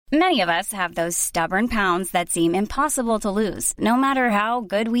Many of us have those stubborn pounds that seem impossible to lose, no matter how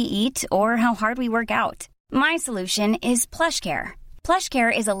good we eat or how hard we work out. My solution is PlushCare.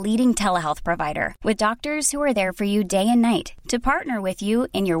 PlushCare is a leading telehealth provider with doctors who are there for you day and night to partner with you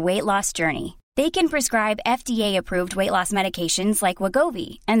in your weight loss journey. They can prescribe FDA-approved weight loss medications like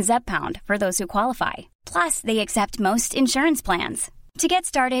Wegovy and Zepbound for those who qualify. Plus, they accept most insurance plans. To get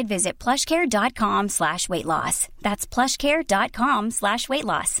started, visit plushcare.com/weightloss. That's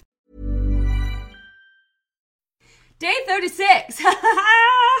plushcare.com/weightloss. Day 36.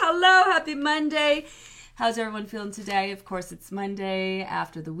 Hello, happy Monday. How's everyone feeling today? Of course, it's Monday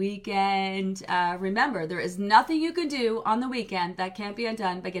after the weekend. Remember, there is nothing you can do on the weekend that can't be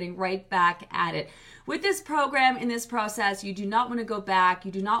undone by getting right back at it. With this program, in this process, you do not want to go back.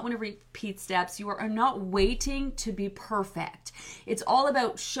 You do not want to repeat steps. You are not waiting to be perfect. It's all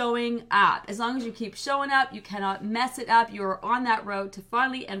about showing up. As long as you keep showing up, you cannot mess it up. You are on that road to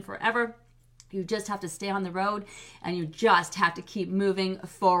finally and forever. You just have to stay on the road and you just have to keep moving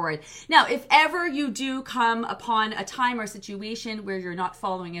forward. Now, if ever you do come upon a time or situation where you're not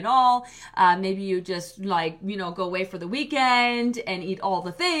following at all, maybe you just go away for the weekend and eat all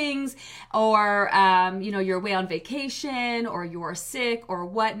the things, or, you're away on vacation or you're sick or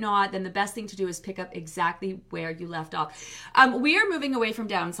whatnot, then the best thing to do is pick up exactly where you left off. We are moving away from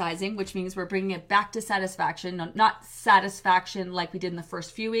downsizing, which means we're bringing it back to satisfaction, not satisfaction like we did in the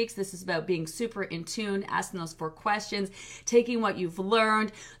first few weeks. This is about being super in tune, asking those 4 questions, taking what you've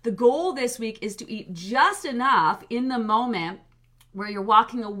learned. The goal this week is to eat just enough in the moment where you're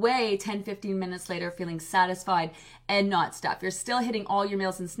walking away 10, 15 minutes later feeling satisfied and not stuffed. You're still hitting all your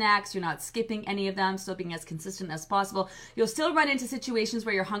meals and snacks. You're not skipping any of them, still being as consistent as possible. You'll still run into situations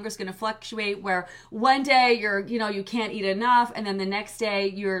where your hunger is going to fluctuate, where one day you can't eat enough, and then the next day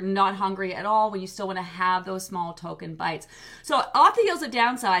you're not hungry at all, when you still want to have those small token bites. So off the heels of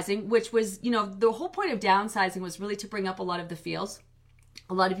downsizing, which was, the whole point of downsizing was really to bring up a lot of the feels.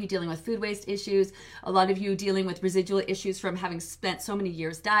 A lot of you dealing with food waste issues, a lot of you dealing with residual issues from having spent so many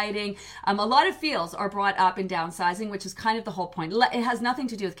years dieting. A lot of feels are brought up in downsizing, which is kind of the whole point. It has nothing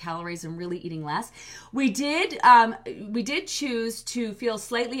to do with calories and really eating less. We did choose to feel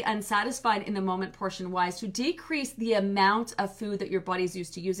slightly unsatisfied in the moment portion wise, to decrease the amount of food that your body is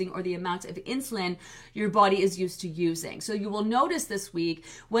used to using, or the amount of insulin your body is used to using. So you will notice this week,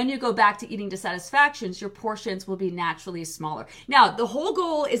 when you go back to eating to satisfactions, your portions will be naturally smaller. Now, the whole goal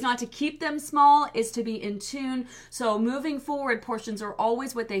is not to keep them small, is to be in tune. So moving forward, portions are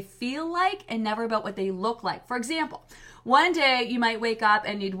always what they feel like and never about what they look like. For example, one day you might wake up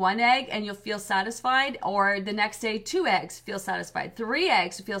and need 1 egg and you'll feel satisfied, or the next day 2 eggs, feel satisfied, 3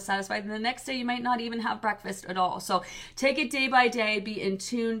 eggs, feel satisfied, and the next day you might not even have breakfast at all. So take it day by day, be in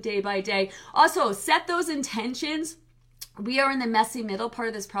tune day by day. Also, set those intentions. We are in the messy middle part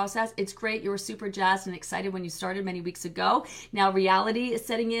of this process. It's great. You were super jazzed and excited when you started many weeks ago. Now reality is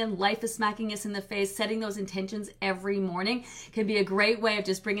setting in. Life is smacking us in the face. Setting those intentions every morning can be a great way of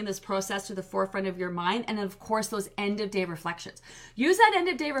just bringing this process to the forefront of your mind. And of course, those end of day reflections. Use that end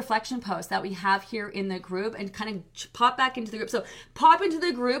of day reflection post that we have here in the group and kind of pop back into the group. So pop into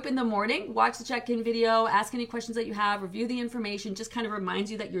the group in the morning, watch the check-in video, ask any questions that you have, review the information, just kind of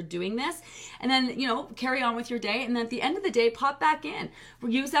reminds you that you're doing this. And then, carry on with your day. And then at the end of the day, pop back in.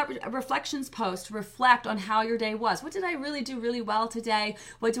 Use that reflections post to reflect on how your day was. What did I really do really well today?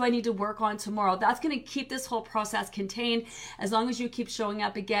 What do I need to work on tomorrow? That's going to keep this whole process contained. As long as you keep showing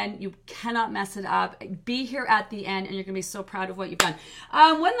up, again, you cannot mess it up. Be here at the end and you're going to be so proud of what you've done.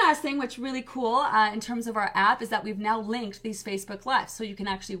 One last thing, which is really cool in terms of our app, is that we've now linked these Facebook Lives. So you can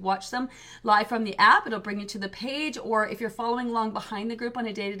actually watch them live from the app. It'll bring you to the page, or if you're following along behind the group on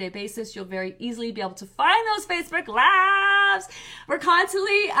a day-to-day basis, you'll very easily be able to find those Facebook Lives. We're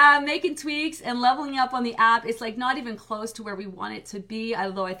constantly making tweaks and leveling up on the app. It's like not even close to where we want it to be,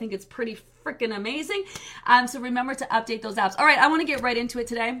 although I think it's pretty freaking amazing. So remember to update those apps. All right, I want to get right into it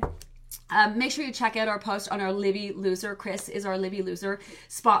today. Make sure you check out our post on our Livy Loser. Chris is our Livy Loser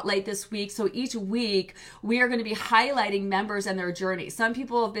spotlight this week. So each week we are going to be highlighting members and their journey. Some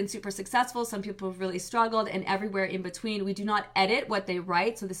people have been super successful. Some people have really struggled, and everywhere in between. We do not edit what they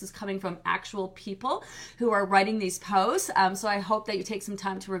write. So this is coming from actual people who are writing these posts. So I hope that you take some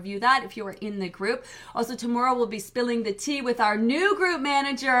time to review that if you are in the group. Also, tomorrow we'll be spilling the tea with our new group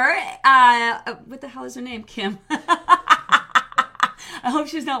manager. What the hell is her name? Kim. I hope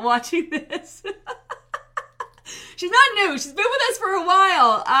she's not watching this. She's not new. She's been with us for a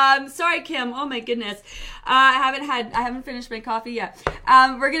while. Sorry, Kim. Oh my goodness. I haven't finished my coffee yet.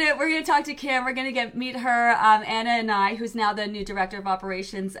 We're gonna talk to Kim. We're gonna meet her. Anna and I, who's now the new director of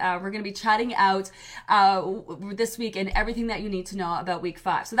operations. We're gonna be chatting out this week and everything that you need to know about week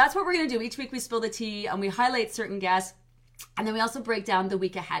 5. So that's what we're gonna do. Each week we spill the tea and we highlight certain guests. And then we also break down the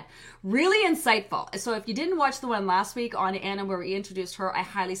week ahead. Really insightful. So if you didn't watch the one last week on Anna where we introduced her, I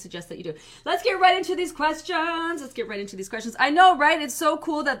highly suggest that you do. Let's get right into these questions. I know, right? It's so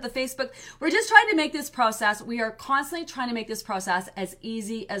cool that the Facebook, we're just trying to make this process. We are constantly trying to make this process as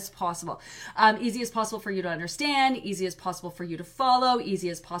easy as possible. Easy as possible for you to understand, easy as possible for you to follow, easy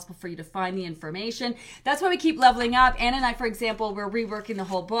as possible for you to find the information. That's why we keep leveling up. Anna and I, for example, we're reworking the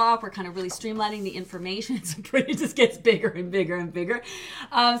whole book. We're kind of really streamlining the information. It just gets bigger and bigger and bigger.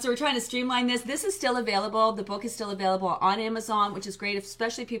 So we're trying to streamline this. This is still available. The book is still available on Amazon, which is great,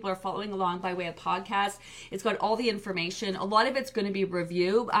 especially if people are following along by way of podcast. It's got all the information. A lot of it's going to be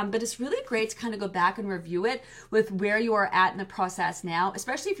review, but it's really great to kind of go back and review it with where you are at in the process now,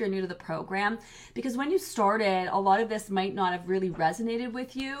 especially if you're new to the program, because when you started, a lot of this might not have really resonated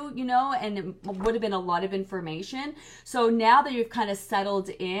with you, and it would have been a lot of information. So now that you've kind of settled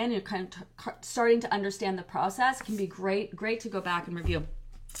in, you're kind of starting to understand the process, can be great to go back and review.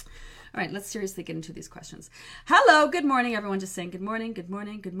 All right, let's seriously get into these questions. Hello, good morning, everyone. Just saying good morning, good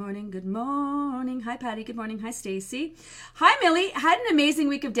morning, good morning, good morning. Hi, Patty. Good morning. Hi, Stacy. Hi, Millie. Had an amazing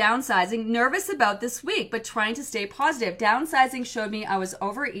week of downsizing. Nervous about this week, but trying to stay positive. Downsizing showed me I was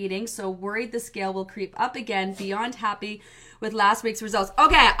overeating, so worried the scale will creep up again. Beyond happy with last week's results.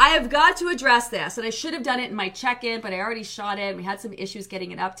 Okay, I have got to address this, and I should have done it in my check-in, but I already shot it. We had some issues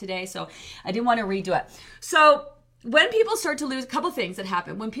getting it up today, so I didn't want to redo it. So when people start to lose, a couple things that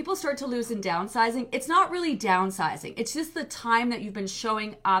happen. When people start to lose in downsizing, it's not really downsizing. It's just the time that you've been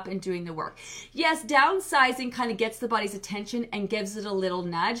showing up and doing the work. Yes, downsizing kind of gets the body's attention and gives it a little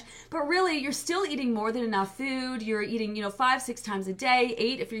nudge, but really you're still eating more than enough food. You're eating, 5-6 times a day,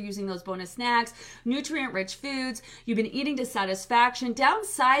 8 if you're using those bonus snacks, nutrient-rich foods. You've been eating to satisfaction.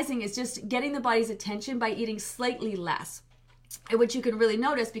 Downsizing is just getting the body's attention by eating slightly less, which you can really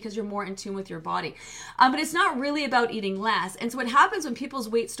notice because you're more in tune with your body. But it's not really about eating less. And so what happens when people's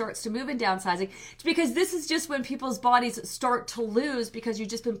weight starts to move in downsizing, it's because this is just when people's bodies start to lose because you've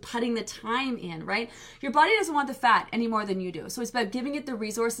just been putting the time in, right? Your body doesn't want the fat any more than you do. So it's about giving it the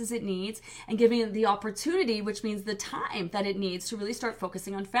resources it needs and giving it the opportunity, which means the time that it needs to really start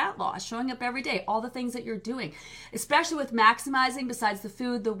focusing on fat loss, showing up every day, all the things that you're doing, especially with maximizing besides the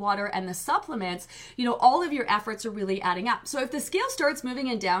food, the water, and the supplements, all of your efforts are really adding up. So if the scale starts moving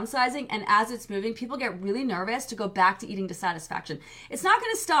and downsizing, and as it's moving, people get really nervous to go back to eating to satisfaction. It's not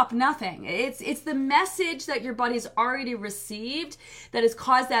going to stop nothing. It's the message that your body's already received that has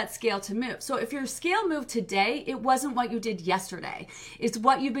caused that scale to move. So if your scale moved today, it wasn't what you did yesterday. It's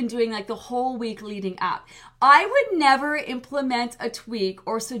what you've been doing like the whole week leading up. I would never implement a tweak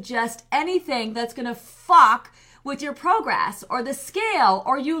or suggest anything that's going to fuck with your progress or the scale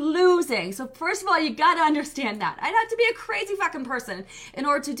or you losing. So first of all, you got to understand that. I'd have to be a crazy fucking person in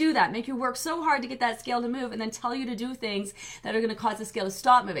order to do that. Make you work so hard to get that scale to move and then tell you to do things that are going to cause the scale to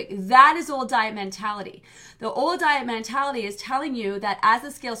stop moving. That is old diet mentality. The old diet mentality is telling you that as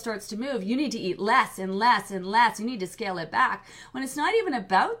the scale starts to move, you need to eat less and less and less. You need to scale it back. When it's not even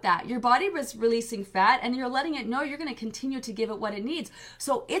about that. Your body was releasing fat and you're letting it know you're going to continue to give it what it needs.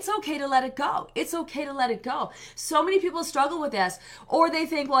 So it's okay to let it go. It's okay to let it go. So many people struggle with this, or they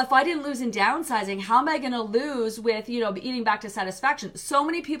think, well, if I didn't lose in downsizing, how am I going to lose with, eating back to satisfaction? So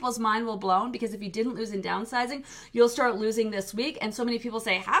many people's mind will blown because if you didn't lose in downsizing, you'll start losing this week. And so many people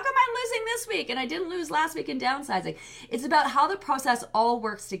say, how come I'm losing this week and I didn't lose last week in downsizing? It's about how the process all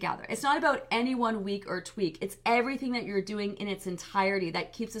works together. It's not about any one week or tweak. It's everything that you're doing in its entirety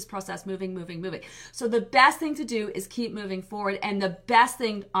that keeps this process moving. So the best thing to do is keep moving forward. And the best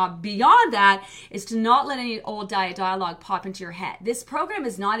thing beyond that is to not let any old diet dialogue pop into your head. This program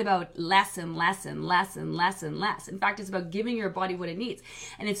is not about less and less and less and less and less. In fact, it's about giving your body what it needs.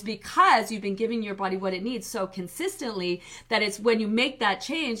 And it's because you've been giving your body what it needs so consistently that it's when you make that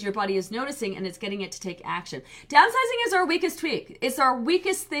change, your body is noticing and it's getting it to take action. Downsizing is our weakest tweak. It's our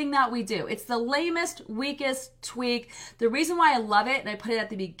weakest thing that we do. It's the lamest, weakest tweak. The reason why I love it, and I put it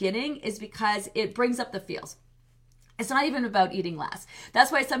at the beginning, is because it brings up the feels. It's not even about eating less.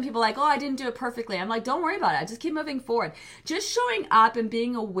 That's why some people are like, oh, I didn't do it perfectly. I'm like, don't worry about it. Just keep moving forward. Just showing up and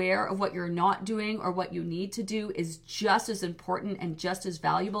being aware of what you're not doing or what you need to do is just as important and just as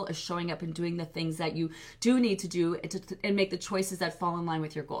valuable as showing up and doing the things that you do need to do and make the choices that fall in line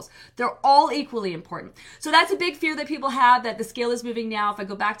with your goals. They're all equally important. So that's a big fear that people have, that the scale is moving now. If I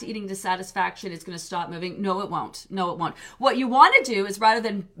go back to eating dissatisfaction, it's going to stop moving. No, it won't. No, it won't. What you want to do is, rather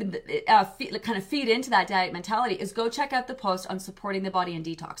than kind of feed into that diet mentality, is go check out the post on supporting the body and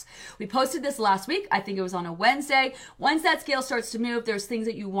detox. We posted this last week. I think it was on a Wednesday. Once that scale starts to move, there's things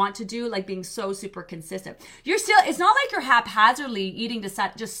that you want to do, like being so super consistent. It's not like you're haphazardly eating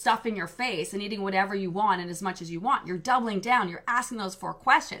just stuff in your face and eating whatever you want and as much as you want. You're doubling down. You're asking those 4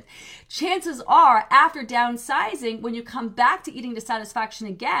 questions. Chances are, after downsizing, when you come back to eating to satisfaction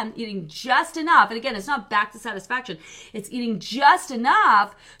again, eating just enough, and again, it's not back to satisfaction, it's eating just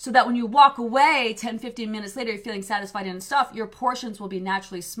enough so that when you walk away 10, 15 minutes later, you're feeling satisfied and stuff, your portions will be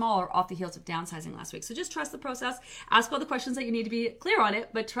naturally smaller off the heels of downsizing last week. So just trust the process. Ask all the questions that you need to be clear on it,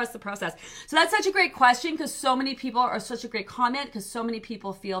 but trust the process. So that's such a great question, because so many people are such a great comment, because so many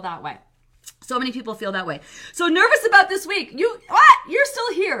people feel that way. So many people feel that way. So nervous about this week. You're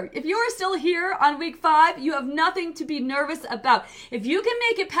still here. If you are still here on week 5, you have nothing to be nervous about. If you can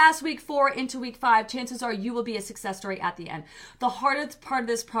make it past week 4 into week 5, chances are you will be a success story at the end. The hardest part of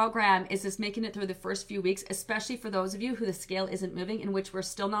this program is just making it through the first few weeks, especially for those of you who the scale isn't moving, in which we're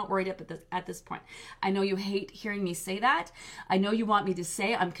still not worried at this point. I know you hate hearing me say that. I know you want me to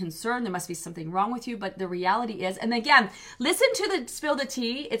say I'm concerned, there must be something wrong with you, but the reality is, and again, listen to the Spill the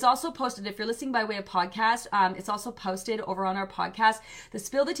Tea. It's also posted, if you're listening by way of podcast, it's also posted over on our podcast, the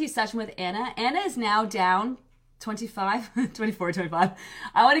Spill the Tea session with Anna. Anna is now down 24, 25.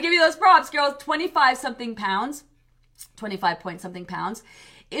 I want to give you those props, girls. 25 something pounds, 25 point something pounds.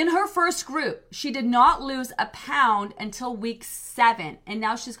 In her first group, she did not lose a pound until week 7, and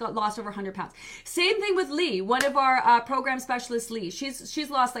now she's lost over 100 pounds. Same thing with Lee, one of our program specialists, Lee. She's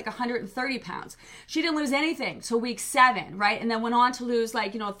lost like 130 pounds. She didn't lose anything till week 7, right? And then went on to lose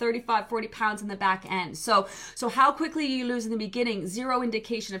 35, 40 pounds in the back end. So how quickly you lose in the beginning, zero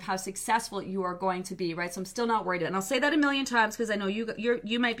indication of how successful you are going to be, right? So I'm still not worried. And I'll say that a million times because I know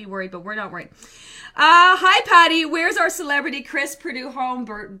you might be worried, but we're not worried. Hi, Patty. Where's our celebrity Chris Purdue home?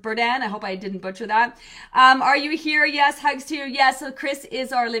 Burdan, I hope I didn't butcher that. Are you here? Yes. Hugs to you. Yes. So Chris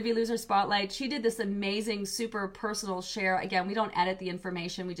is our Livy Loser Spotlight. She did this amazing, super personal share. Again, we don't edit the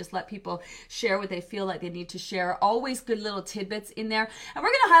information. We just let people share what they feel like they need to share. Always good little tidbits in there. And we're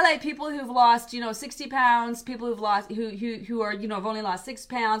going to highlight people who've lost, 60 pounds, people who've lost, who are, have only lost 6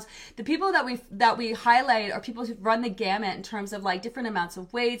 pounds. The people that we highlight are people who've run the gamut in terms of different amounts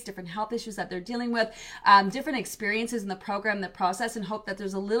of weights, different health issues that they're dealing with, different experiences in the program, the process, and hope that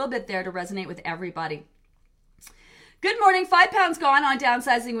there's a little bit there to resonate with everybody. Good morning. 5 pounds gone on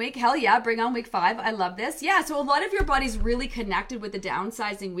downsizing week. Hell yeah, bring on week 5. I love this. Yeah, so a lot of your body's really connected with the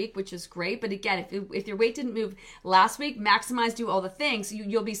downsizing week, which is great. But again, if your weight didn't move last week, maximize, do all the things,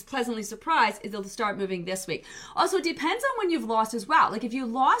 you'll be pleasantly surprised if it'll start moving this week. Also, it depends on when you've lost as well. If you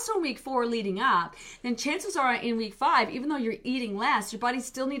lost on week 4 leading up, then chances are in week 5, even though you're eating less, your body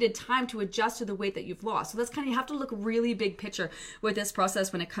still needed time to adjust to the weight that you've lost. So that's you have to look really big picture with this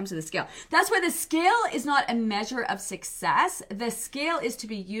process when it comes to the scale. That's why the scale is not a measure of success. The scale is to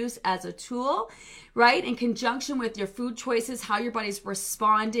be used as a tool, right? In conjunction with your food choices, how your body's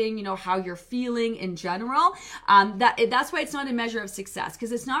responding, how you're feeling in general. That's why it's not a measure of success,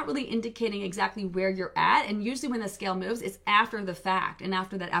 because it's not really indicating exactly where you're at. And usually when the scale moves, it's after the fact and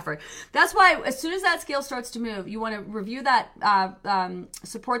after that effort. That's why as soon as that scale starts to move, you want to review that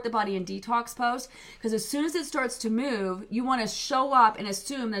support the body and detox post, because as soon as it starts to move, you want to show up and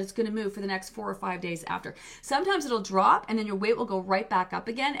assume that it's going to move for the next 4 or 5 days after. Sometimes it'll drop and then your weight will go right back up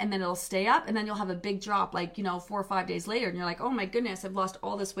again, and then it'll stay up, and then you'll have a big drop 4 or 5 days later, and you're like, oh my goodness, I've lost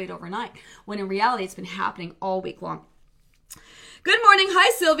all this weight overnight, when in reality it's been happening all week long. Good morning.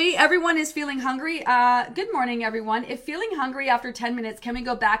 Hi, Sylvie. Everyone is feeling hungry. Good morning, everyone. If feeling hungry after 10 minutes, can we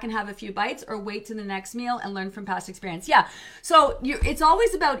go back and have a few bites, or wait to the next meal and learn from past experience? Yeah. So it's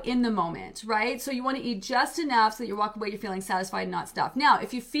always about in the moment, right? So you want to eat just enough so that you walk away, you're feeling satisfied, not stuffed. Now,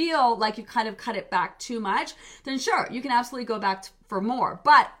 if you feel like you kind of cut it back too much, then sure, you can absolutely go back for more.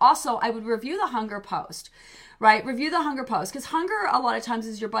 But also, I would review the hunger post. Right? Review the hunger post, because hunger a lot of times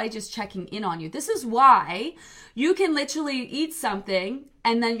is your body just checking in on you. This is why you can literally eat something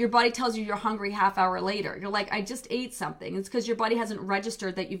and then your body tells you you're hungry half hour later. You're like, I just ate something. It's because your body hasn't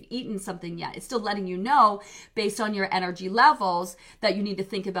registered that you've eaten something yet. It's still letting you know based on your energy levels that you need to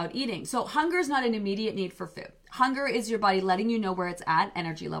think about eating. So hunger is not an immediate need for food. Hunger is your body letting you know where it's at,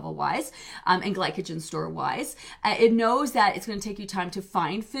 energy level wise, and glycogen store wise. It knows that it's going to take you time to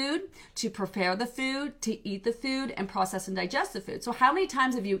find food, to prepare the food, to eat the food, and process and digest the food. So how many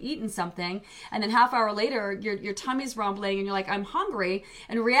times have you eaten something and then half hour later your tummy's rumbling and you're like, I'm hungry?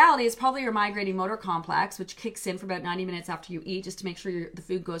 And in reality, it's probably your migrating motor complex, which kicks in for about 90 minutes after you eat, just to make sure the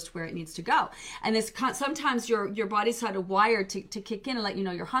food goes to where it needs to go. And this sometimes your body's sort of wired to kick in and let you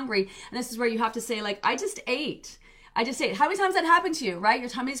know you're hungry. And this is where you have to say, like, I just ate. How many times that happened to you, right? Your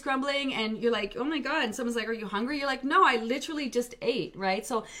tummy's grumbling and you're like, oh my God. And someone's like, are you hungry? You're like, no, I literally just ate, right?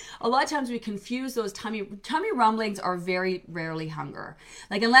 So a lot of times we confuse those tummy rumblings are very rarely hunger.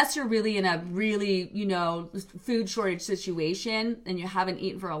 Like, unless you're really in a really, food shortage situation and you haven't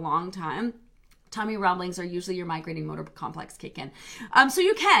eaten for a long time, tummy rumblings are usually your migrating motor complex kick in. So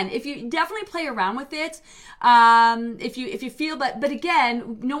you can, if you definitely play around with it, if you feel, but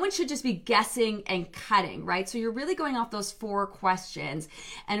again, no one should just be guessing and cutting, right? So you're really going off those 4 questions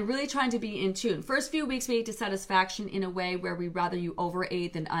and really trying to be in tune. First few weeks we ate to satisfaction in a way where we rather you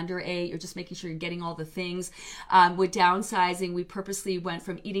overate than underate. You're just making sure you're getting all the things. With downsizing, we purposely went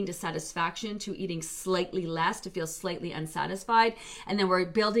from eating to satisfaction to eating slightly less to feel slightly unsatisfied. And then we're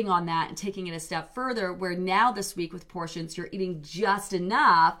building on that and taking it a step further, where now this week with portions, you're eating just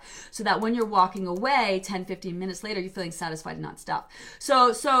enough so that when you're walking away 10, 15 minutes later, you're feeling satisfied and not stuffed.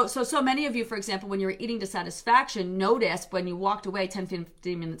 So many of you, for example, when you're eating to satisfaction, notice when you walked away 10,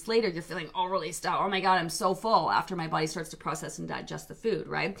 15 minutes later, you're feeling really stuffed. Oh my God, I'm so full after my body starts to process and digest the food,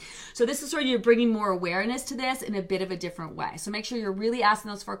 right? So this is sort of, you're bringing more awareness to this in a bit of a different way. So make sure you're really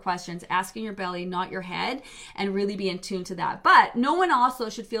asking those 4 questions, asking your belly, not your head, and really be in tune to that. But no one also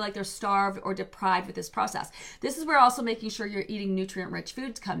should feel like they're starved or deprived with this process. This is where also making sure you're eating nutrient-rich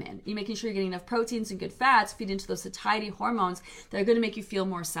foods come in. You're making sure you're getting enough proteins and good fats, feed into those satiety hormones that are going to make you feel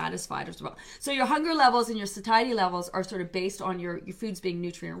more satisfied as well. So your hunger levels and your satiety levels are sort of based on your foods being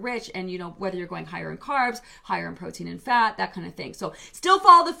nutrient-rich, and whether you're going higher in carbs, higher in protein and fat, that kind of thing. So still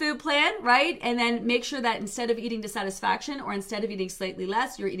follow the food plan, right? And then make sure that instead of eating to satisfaction or instead of eating slightly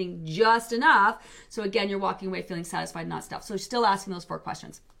less, you're eating just enough. So again, you're walking away feeling satisfied, not stuffed. So still asking those 4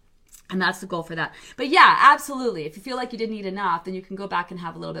 questions. And that's the goal for that. But yeah, absolutely. If you feel like you didn't eat enough, then you can go back and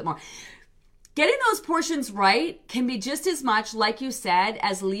have a little bit more. Getting those portions right can be just as much, like you said,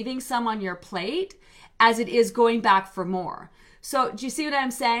 as leaving some on your plate as it is going back for more. So do you see what I'm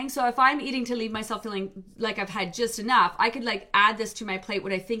saying? So if I'm eating to leave myself feeling like I've had just enough, I could add this to my plate,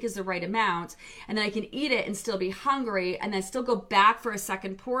 what I think is the right amount, and then I can eat it and still be hungry, and then still go back for a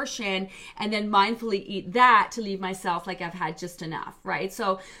second portion and then mindfully eat that to leave myself like I've had just enough, right?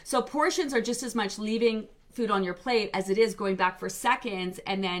 So portions are just as much leaving food on your plate as it is going back for seconds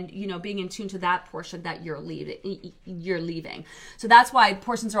and then being in tune to that portion that you're leaving. So that's why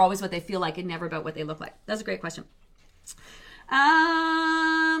portions are always what they feel like and never about what they look like. That's a great question.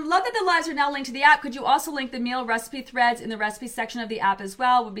 Love that the lives are now linked to the app. Could you also link the meal recipe threads in the recipe section of the app as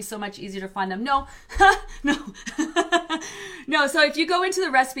well? It would be so much easier to find them. No, no. So if you go into the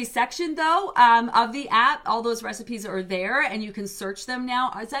recipe section though, of the app, all those recipes are there and you can search them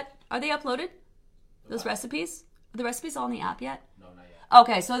now. Are they uploaded? Those recipes? Are the recipes all in the app yet? No, not yet.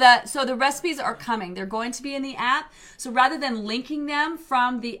 Okay, so the recipes are coming. They're going to be in the app. So rather than linking them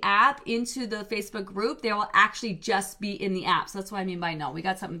from the app into the Facebook group, they will actually just be in the app. So that's what I mean by no. We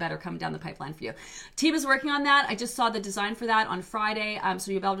got something better coming down the pipeline for you. Team is working on that. I just saw the design for that on Friday.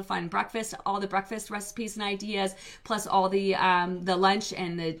 So you'll be able to find all the breakfast recipes and ideas, plus all the lunch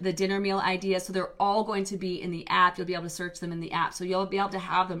and the dinner meal ideas. So they're all going to be in the app. You'll be able to search them in the app. So you'll be able to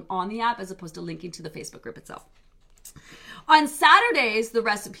have them on the app as opposed to linking to the Facebook group itself. On Saturdays, the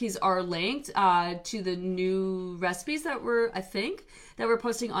recipes are linked to the new recipes that we're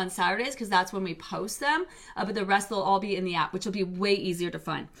posting on Saturdays, because that's when we post them. But the rest will all be in the app, which will be way easier to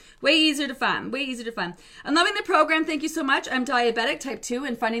find. Way easier to find. I'm loving the program. Thank you so much. I'm diabetic type 2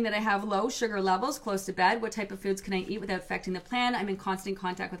 and finding that I have low sugar levels close to bed. What type of foods can I eat without affecting the plan? I'm in constant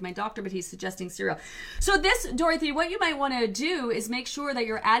contact with my doctor, but he's suggesting cereal. So this, Dorothy, what you might want to do is make sure that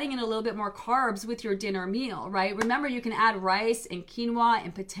you're adding in a little bit more carbs with your dinner meal, right? Remember, you can add rice and quinoa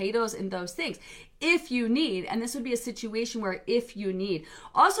and potatoes and those things if you need, and this would be a situation where if you need.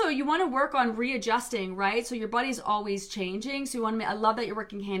 Also, you want to work on readjusting, right? So your body's always changing. So you want to I love that you're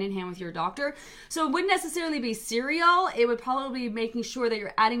working hand in hand with your doctor. So it wouldn't necessarily be cereal. It would probably be making sure that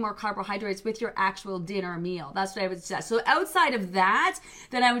you're adding more carbohydrates with your actual dinner meal. That's what I would suggest. So outside of that,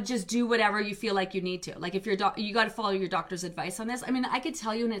 then I would just do whatever you feel like you need to. Like if you got to follow your doctor's advice on this. I mean, I could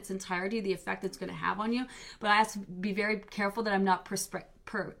tell you in its entirety the effect it's going to have on you, but I have to be very careful that I'm not prescribing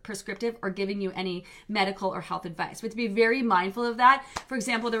prescriptive or giving you any medical or health advice. We have to be very mindful of that. For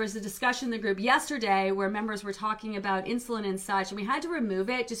example, there was a discussion in the group yesterday where members were talking about insulin and such, and we had to remove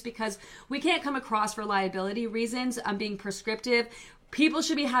it just because we can't come across for liability reasons being prescriptive. People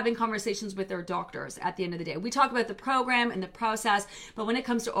should be having conversations with their doctors at the end of the day. We talk about the program and the process, but when it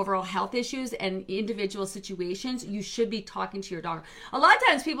comes to overall health issues and individual situations, you should be talking to your doctor. A lot of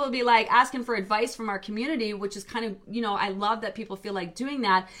times people will be like asking for advice from our community, which is kind of, I love that people feel like doing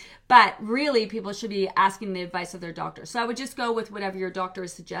that, but really people should be asking the advice of their doctor. So I would just go with whatever your doctor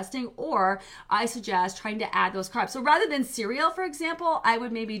is suggesting, or I suggest trying to add those carbs. So rather than cereal, for example, I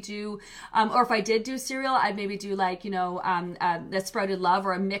would maybe do, or if I did do cereal, I'd maybe do like, the Sprouted Love,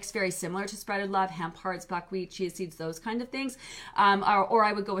 or a mix very similar to Sprouted Love, hemp hearts, buckwheat, chia seeds, those kind of things. Or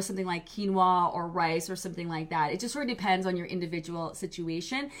I would go with something like quinoa or rice or something like that. It just sort of depends on your individual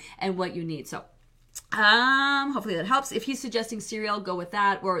situation and what you need. So hopefully that helps. If he's suggesting cereal, go with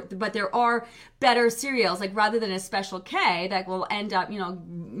that. But there are better cereals, like rather than a Special K that will end up,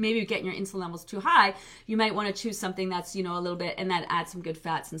 maybe getting your insulin levels too high, you might want to choose something that's, a little bit, and that adds some good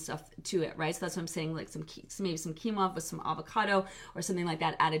fats and stuff to it, right? So that's what I'm saying, like maybe some quinoa with some avocado or something like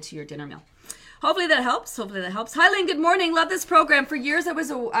that added to your dinner meal. Hopefully that helps. Hi, Lynn. Good morning. Love this program. For years, I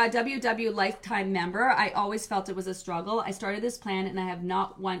was a WW Lifetime member. I always felt it was a struggle. I started this plan, and I have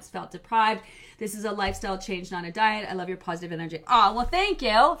not once felt deprived. This is a lifestyle change, not a diet. I love your positive energy. Oh, well, thank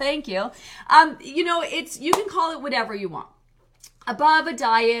you. Thank you. You can call it whatever you want. Above a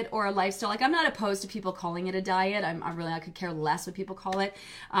diet or a lifestyle, like I'm not opposed to people calling it a diet. I could care less what people call it.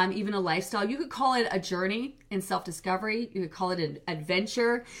 Even a lifestyle, you could call it a journey in self-discovery. You could call it an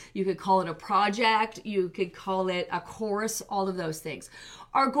adventure. You could call it a project. You could call it a course, all of those things.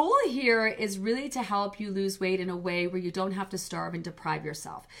 Our goal here is really to help you lose weight in a way where you don't have to starve and deprive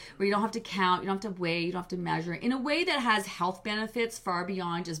yourself, where you don't have to count, you don't have to weigh, you don't have to measure, in a way that has health benefits far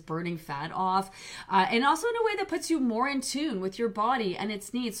beyond just burning fat off, and also in a way that puts you more in tune with your body and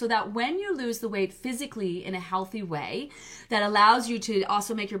its needs, so that when you lose the weight physically in a healthy way, that allows you to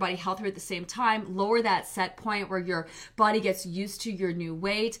also make your body healthier at the same time, lower that set point where your body gets used to your new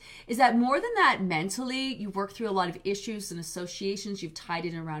weight, is that more than that, mentally, you work through a lot of issues and associations you've tied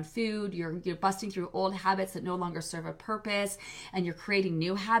in around food, you're busting through old habits that no longer serve a purpose, and you're creating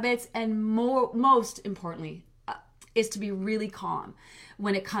new habits, and most importantly, is to be really calm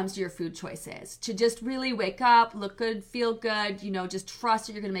when it comes to your food choices, to just really wake up, look good, feel good, just trust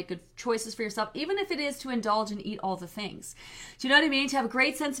that you're going to make good choices for yourself, even if it is to indulge and eat all the things. Do you know what I mean? To have a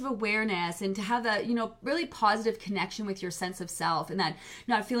great sense of awareness and to have that, really positive connection with your sense of self, and that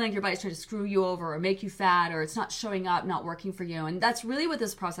not feeling like your body's trying to screw you over or make you fat, or it's not showing up, not working for you. And that's really what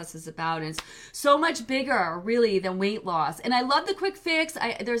this process is about. And it's so much bigger, really, than weight loss. And I love the quick fix.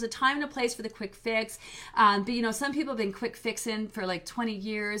 There's a time and a place for the quick fix. But, some people have been quick fixing for like 20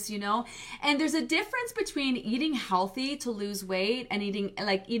 years, and there's a difference between eating healthy to lose weight and eating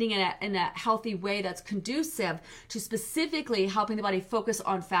in a healthy way that's conducive to specifically helping the body focus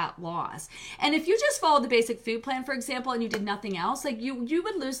on fat loss. And if you just followed the basic food plan, for example, and you did nothing else, like you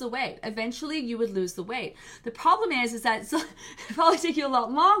would lose the weight. Eventually you would lose the weight. The problem is that it'll probably take you a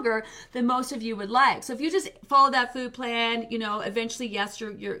lot longer than most of you would like. So if you just follow that food plan, eventually, yes,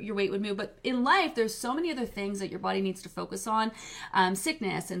 your weight would move. But in life, there's so many other things that your body needs to focus on.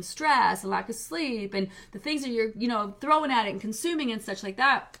 Sickness and stress and lack of sleep and the things that you're, throwing at it and consuming and such like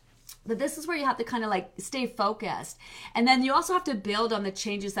that. But this is where you have to kind of like stay focused. And then you also have to build on the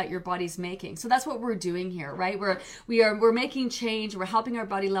changes that your body's making. So that's what we're doing here, right? We're making change. We're helping our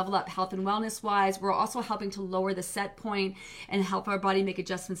body level up health and wellness wise. We're also helping to lower the set point and help our body make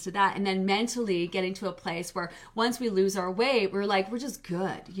adjustments to that. And then mentally getting to a place where once we lose our weight, we're just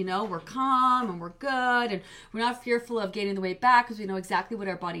good. We're calm and we're good. And we're not fearful of gaining the weight back because we know exactly what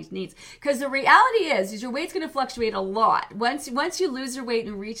our body needs. Because the reality is your weight's going to fluctuate a lot. Once you lose your weight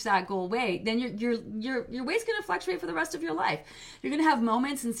and reach that goal weight, then your weight's going to fluctuate for the rest of your life. You're going to have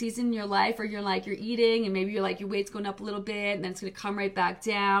moments and seasons in your life where you're eating and maybe your weight's going up a little bit and then it's going to come right back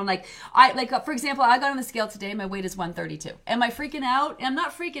down. For example, I got on the scale today. My weight is 132. Am I freaking out? I'm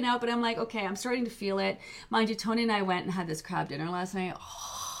not freaking out, but I'm like, okay, I'm starting to feel it. Mind you, Tony and I went and had this crab dinner last night.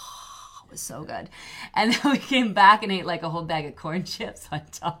 Was so good. And then we came back and ate like a whole bag of corn chips on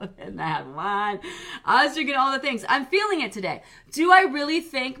top of it, and I had wine. I was drinking all the things. I'm feeling it today. Do I really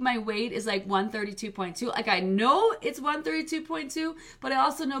think my weight is like 132.2? Like, I know it's 132.2, but I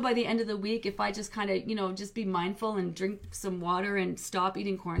also know by the end of the week, if I just kind of, just be mindful and drink some water and stop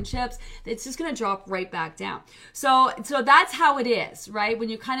eating corn chips, it's just going to drop right back down. So that's how it is, right? When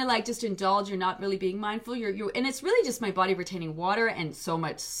you kind of like just indulge, you're not really being mindful. And it's really just my body retaining water and so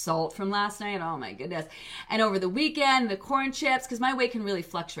much salt from last last night. Oh my goodness. And over the weekend, the corn chips, because my weight can really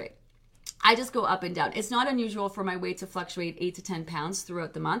fluctuate. I just go up and down. It's not unusual for my weight to fluctuate 8 to 10 pounds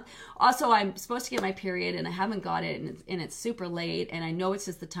throughout the month. Also, I'm supposed to get my period and I haven't got it, and it's super late, and I know it's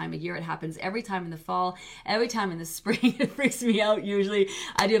just the time of year. It happens every time in the fall, every time in the spring. It freaks me out usually.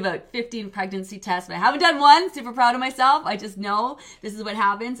 I do about 15 pregnancy tests, but I haven't done one. Super proud of myself. I just know this is what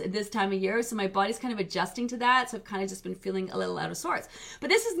happens at this time of year. So my body's kind of adjusting to that. So I've kind of just been feeling a little out of sorts.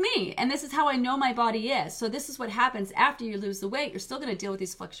 But this is me, and this is how I know my body is. So this is what happens after you lose the weight. You're still going to deal with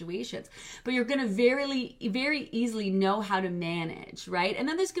these fluctuations, but you're going to very easily know how to manage, right? And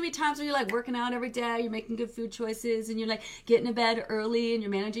then there's going to be times where you're like working out every day, you're making good food choices, and you're like getting to bed early, and you're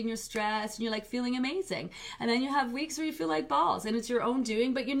managing your stress, and you're like feeling amazing. And then you have weeks where you feel like balls, and it's your own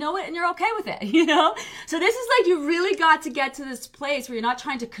doing, but you know it, and you're okay with it, you know? So this is like, you really got to get to this place where you're not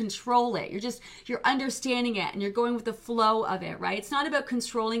trying to control it. You're understanding it, and you're going with the flow of it, right? It's not about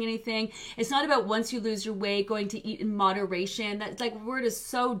controlling anything. It's not about once you lose your weight, going to eat in moderation. That like word is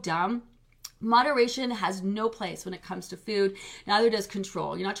so dumb. Moderation has no place when it comes to food. Neither does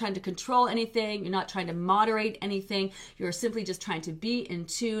control. You're not trying to control anything. You're not trying to moderate anything. You're simply just trying to be in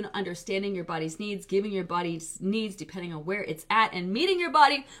tune, understanding your body's needs, giving your body's needs depending on where it's at, and meeting your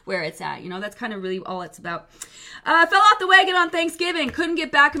body where it's at. You know, that's kind of really all it's about. I fell off the wagon on Thanksgiving. Couldn't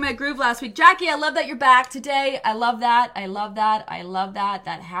get back in my groove last week. Jackie, I love that you're back today. I love that. I love that. I love that.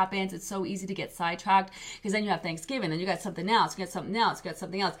 That happens. It's so easy to get sidetracked because then you have Thanksgiving, then you got something else, you got something else, you got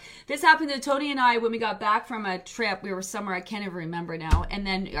something else. This happened to Tony and I when we got back from a trip. We were somewhere, I can't even remember now, and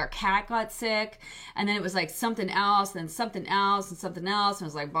then our cat got sick, and then it was like something else, then something else, and something else, and it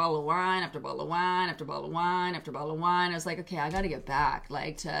was like bottle of wine after bottle of wine after bottle of wine after bottle of wine. I was like, okay, I got to get back,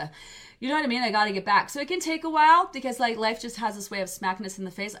 like to, you know what I mean? I got to get back. So it can take a while because like life just has this way of smacking us in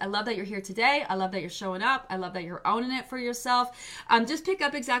the face. I love that you're here today. I love that you're showing up. I love that you're owning it for yourself. Just pick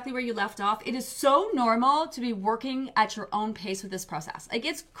up exactly where you left off. It is so normal to be working at your own pace with this process. Like,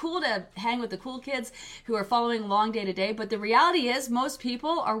 it's cool to hang with the cool kids who are following along day to day, but the reality is most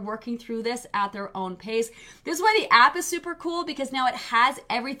people are working through this at their own pace. This is why the app is super cool, because now it has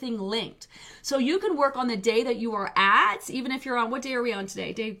everything linked. So you can work on the day that you are at, even if you're on, what day are we on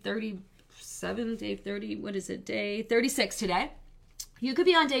today? Day 37, day 30, what is it? Day 36 today. You could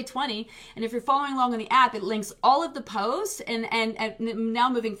be on day 20, and if you're following along on the app, it links all of the posts, and now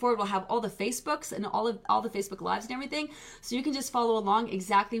moving forward, we'll have all the Facebooks and all the Facebook Lives and everything, so you can just follow along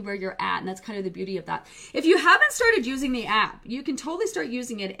exactly where you're at, and that's kind of the beauty of that. If you haven't started using the app, you can totally start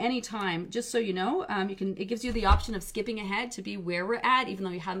using it anytime, just so you know. It gives you the option of skipping ahead to be where we're at, even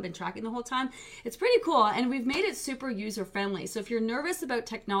though you haven't been tracking the whole time. It's pretty cool, and we've made it super user-friendly, so if you're nervous about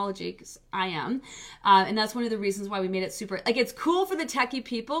technology, because I am, and that's one of the reasons why we made it super, like, it's cool for the techie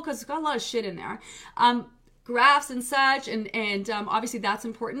people because it's got a lot of shit in there, graphs and such, and obviously that's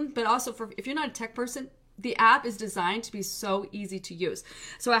important, but also for if you're not a tech person, the app is designed to be so easy to use.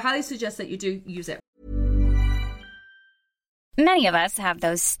 So I highly suggest that you do use it. Many of us have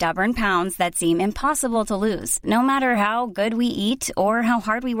those stubborn pounds that seem impossible to lose, no matter how good we eat or how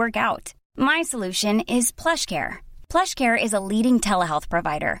hard we work out. My solution is PlushCare. PlushCare is a leading telehealth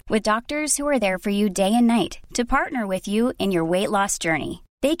provider with doctors who are there for you day and night to partner with you in your weight loss journey.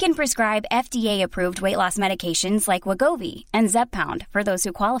 They can prescribe FDA-approved weight loss medications like Wegovy and Zepbound for those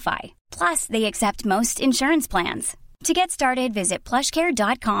who qualify. Plus, they accept most insurance plans. To get started, visit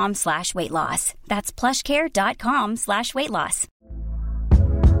plushcare.com/weightloss. That's plushcare.com/weightloss.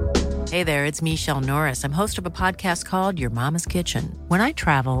 Hey there, it's Michelle Norris. I'm host of a podcast called Your Mama's Kitchen. When I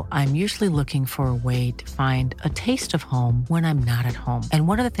travel, I'm usually looking for a way to find a taste of home when I'm not at home. And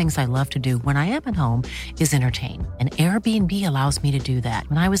one of the things I love to do when I am at home is entertain. And Airbnb allows me to do that.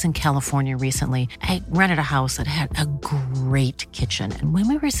 When I was in California recently, I rented a house that had a great kitchen. And when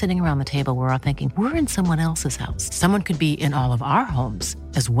we were sitting around the table, we're all thinking, we're in someone else's house. Someone could be in all of our homes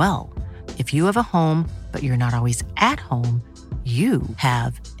as well. If you have a home, but you're not always at home, you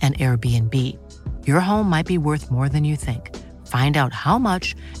have an Airbnb. Your home might be worth more than you think. Find out how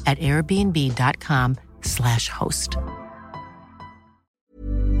much at airbnb.com/host.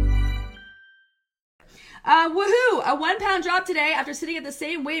 Woohoo! A 1 pound drop today after sitting at the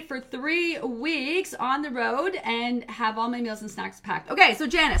same weight for 3 weeks on the road and have all my meals and snacks packed. Okay, so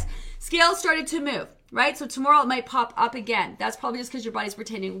Janice, scales started to move. right? So tomorrow it might pop up again. That's probably just because your body's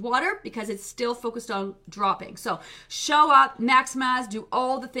retaining water because it's still focused on dropping. So show up, maximize, do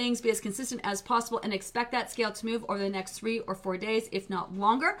all the things, be as consistent as possible, and expect that scale to move over the next 3 or 4 days, if not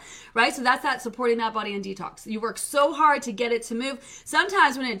longer, right? So that's that supporting that body and detox. You work so hard to get it to move.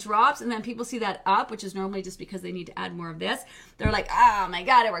 Sometimes when it drops and then people see that up, which is normally just because they need to add more of this, they're like, oh my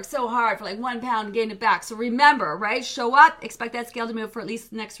God, I worked so hard for like 1 pound and gained it back. So remember, right? Show up, expect that scale to move for at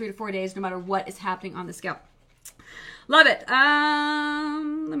least the next 3 to 4 days, no matter what is happening on the scale. Love it.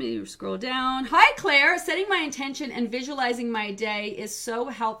 Let me scroll down. Hi, Claire. Setting my intention and visualizing my day is so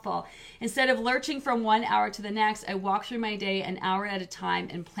helpful. Instead of lurching from 1 hour to the next, I walk through my day an hour at a time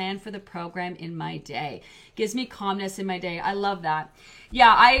and plan for the program in my day. Gives me calmness in my day. I love that.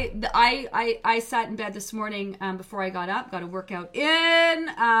 Yeah, I sat in bed this morning before I got up, got a workout in,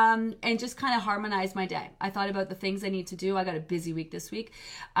 and just kind of harmonized my day. I thought about the things I need to do. I got a busy week this week,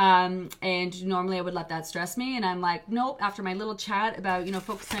 and normally I would let that stress me, and I'm like, nope. After my little chat about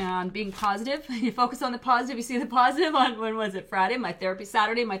focusing on being positive, you focus on the positive, you see the positive. On when was it? Friday, my therapy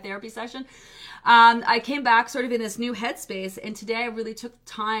session. I came back sort of in this new headspace, and today I really took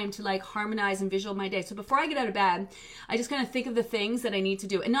time to like harmonize and visual my day. So before I get out of bed, I just kind of think of the things that I need to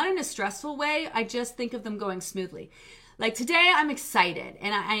do, and not in a stressful way. I just think of them going smoothly. Like today, I'm excited,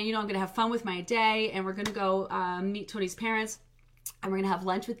 and I'm going to have fun with my day, and we're going to go meet Tony's parents. And we're going to have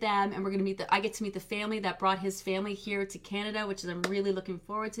lunch with them, and we're going to I get to meet the family that brought his family here to Canada, which is I'm really looking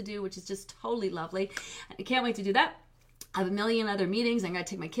forward to do, which is just totally lovely. I can't wait to do that. I have a million other meetings. I'm going to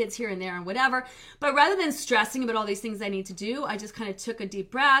take my kids here and there and whatever. But rather than stressing about all these things I need to do, I just kind of took a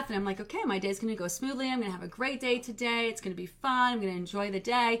deep breath, and I'm like, okay, my day's going to go smoothly. I'm going to have a great day today. It's going to be fun. I'm going to enjoy the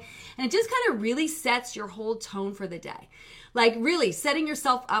day. And it just kind of really sets your whole tone for the day. Like really setting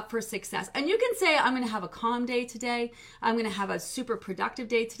yourself up for success. And you can say, I'm going to have a calm day today. I'm going to have a super productive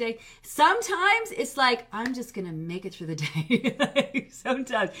day today. Sometimes it's like, I'm just going to make it through the day. Like,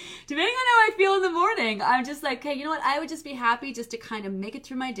 sometimes, depending on how I feel in the morning, I'm just like, okay, you know what? I would just be happy just to kind of make it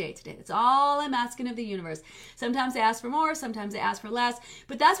through my day today. That's all I'm asking of the universe. Sometimes I ask for more. Sometimes I ask for less.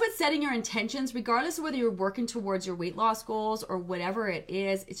 But that's what setting your intentions, regardless of whether you're working towards your weight loss goals or whatever it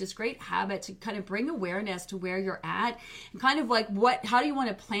is, it's just a great habit to kind of bring awareness to where you're at, kind of like how do you want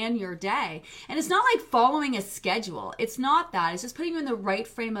to plan your day. And it's not like following a schedule. It's not that. It's just putting you in the right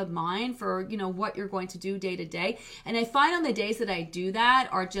frame of mind for what you're going to do day to day. And I find on the days that I do that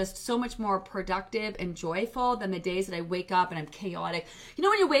are just so much more productive and joyful than the days that I wake up and I'm chaotic.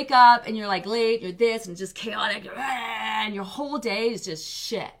 When you wake up and you're like late, you're this and just chaotic, and your whole day is just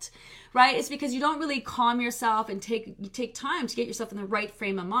shit. Right? It's because you don't really calm yourself and take time to get yourself in the right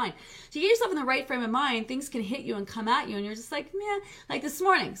frame of mind. So you get yourself in the right frame of mind, things can hit you and come at you, and you're just like, meh. Like this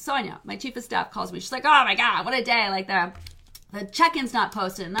morning, Sonia, my chief of staff, calls me. She's like, oh my God, what a day. Like the check-in's not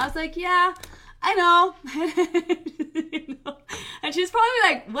posted. And I was like, yeah, I know. And she's probably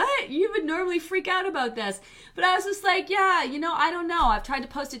like, what? You would normally freak out about this. But I was just like, yeah, I don't know. I've tried to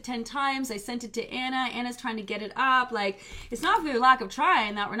post it 10 times. I sent it to Anna. Anna's trying to get it up. Like, it's not through lack of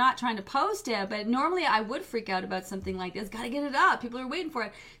trying that we're not trying to post it. But normally I would freak out about something like this. Got to get it up. People are waiting for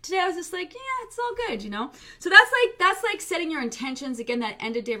it. Today I was just like, yeah, it's all good, So that's like setting your intentions. Again, that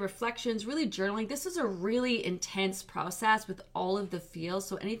end of day reflections, really journaling. This is a really intense process with all of the feels.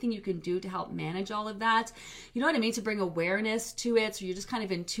 So anything you can do to help manage all of that, you know what I mean? To bring awareness to it. So you're just kind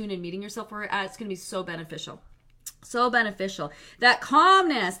of in tune and meeting yourself where it's going to be so beneficial. So beneficial. That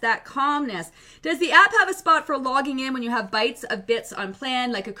calmness. Does the app have a spot for logging in when you have bites of bits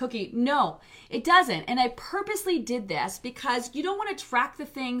unplanned, like a cookie? No, it doesn't. And I purposely did this because you don't want to track the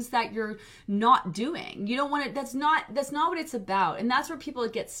things that you're not doing. You don't want to, that's not what it's about. And that's where people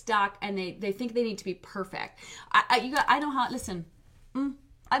get stuck and they think they need to be perfect. I know how, listen,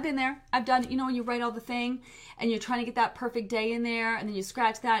 I've been there. I've done, when you write all the thing and you're trying to get that perfect day in there and then you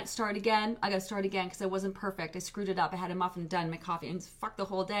scratch that, start again. I got to start again because I wasn't perfect. I screwed it up. I had a muffin done, my coffee, and fuck the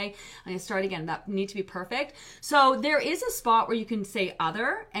whole day. I'm going to start again. That need to be perfect. So there is a spot where you can say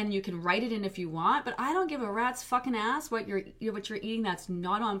other and you can write it in if you want, but I don't give a rat's fucking ass what you're eating that's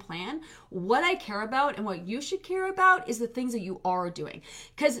not on plan. What I care about and what you should care about is the things that you are doing.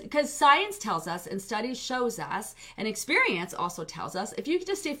 Because science tells us and studies shows us and experience also tells us if you could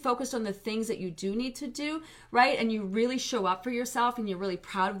just stay focused on the things that you do need to do, right? And you really show up for yourself and you're really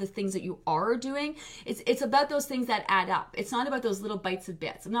proud of the things that you are doing. It's about those things that add up. It's not about those little bites of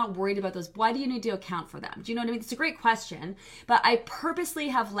bits. I'm not worried about those. Why do you need to account for them? Do you know what I mean? It's a great question, but I purposely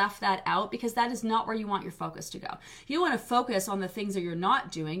have left that out because that is not where you want your focus to go. You want to focus on the things that you're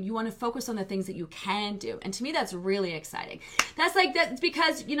not doing. You want to focus on the things that you can do. And to me, that's really exciting. That's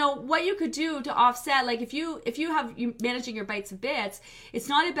because, what you could do to offset, like if you have you managing your bites of bits, it's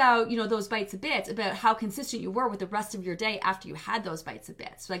not about, those bites of bits, about how consistent you were with the rest of your day after you had those bites of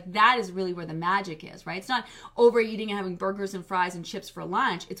bits. Like that is really where the magic is, right? It's not overeating and having burgers and fries and chips for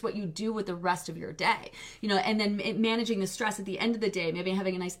lunch. It's what you do with the rest of your day, and then managing the stress at the end of the day, maybe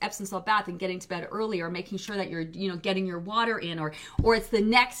having a nice Epsom salt bath and getting to bed early, or making sure that you're, getting your water in, or it's the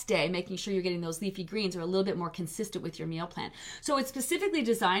next day, making sure you're getting those leafy greens, or a little bit more consistent with your meal plan. So it's specifically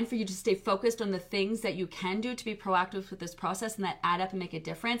designed for you to stay focused on the things that you can do to be proactive with this process and that add up and make a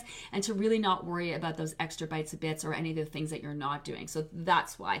difference, and to really not worry about those extra bites of bits or any of the things that you're not doing. So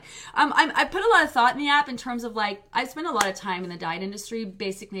that's why. I put a lot of thought in the app in terms of I've spent a lot of time in the diet industry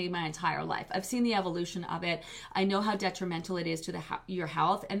basically my entire life. I've seen the evolution of it. I know how detrimental it is to your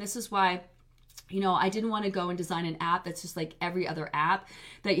health, and this is why I didn't want to go and design an app that's just like every other app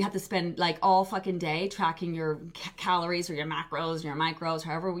that you have to spend all fucking day tracking your calories or your macros, your micros,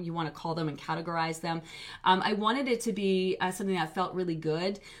 however you want to call them and categorize them. I wanted it to be something that felt really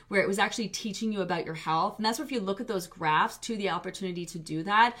good, where it was actually teaching you about your health. And that's where if you look at those graphs, to the opportunity to do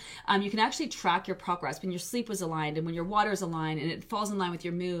that, you can actually track your progress when your sleep was aligned and when your water is aligned and it falls in line with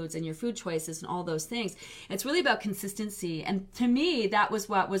your moods and your food choices and all those things. It's really about consistency. And to me, that was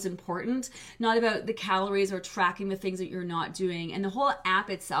what was important, not about the calories or tracking the things that you're not doing. And the whole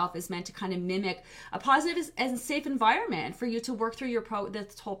app itself is meant to kind of mimic a positive and safe environment for you to work through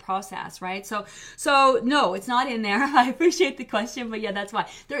this whole process, right? So no, it's not in there. I appreciate the question, but yeah, that's why.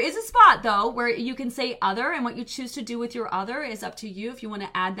 There is a spot though where you can say other, and what you choose to do with your other is up to you. If you want to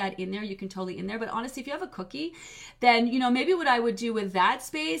add that in there, you can totally in there. But honestly, if you have a cookie, then maybe what I would do with that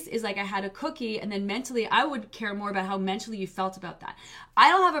space is I had a cookie, and then mentally I would care more about how mentally you felt about that. I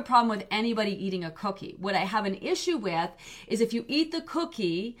don't have a problem with anybody eating a cookie. What I have an issue with is if you eat the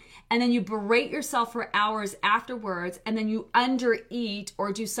cookie and then you berate yourself for hours afterwards, and then you undereat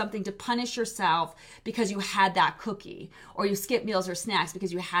or do something to punish yourself because you had that cookie, or you skip meals or snacks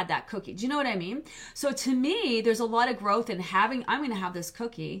because you had that cookie. Do you know what I mean? So to me, there's a lot of growth in I'm going to have this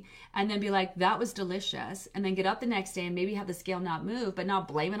cookie and then be like, that was delicious, and then get up the next day and maybe have the scale not move, but not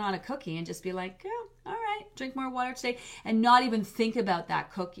blame it on a cookie and just be like, oh, all right, drink more water today, and not even think about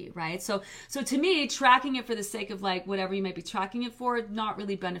that cookie, right? So to me, tracking it for the sake of whatever you might be tracking it for, not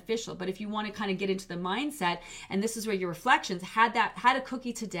really beneficial. But if you want to kind of get into the mindset, and this is where your reflections, had a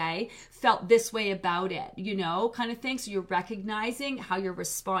cookie today, felt this way about it, kind of thing. So you're recognizing how you're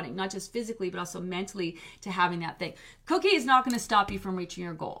responding, not just physically, but also mentally to having that thing. Cookie is not going to stop you from reaching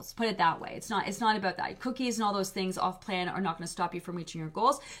your goals. Put it that way. It's not about that. Cookies and all those things off plan are not going to stop you from reaching your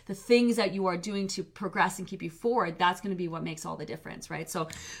goals. The things that you are doing to progress and keep you forward, that's going to be what makes all the difference, right? So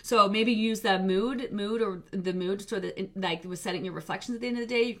maybe use that mood or the mood, so that with setting your reflections at the end of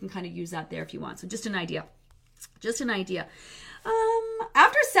the day, you can kind of use that there if you want. So just an idea.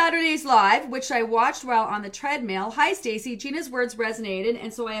 After Saturday's live, which I watched while on the treadmill, hi Stacy, Gina's words resonated,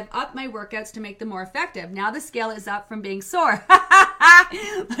 and so I have upped my workouts to make them more effective. Now the scale is up from being sore.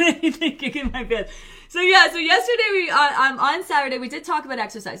 Kicking my bed. So yesterday on Saturday we did talk about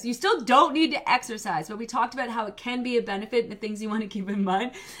exercise. You still don't need to exercise, but we talked about how it can be a benefit and the things you want to keep in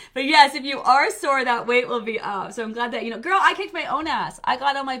mind. But yes, if you are sore, that weight will be up. So I'm glad that, girl, I kicked my own ass. I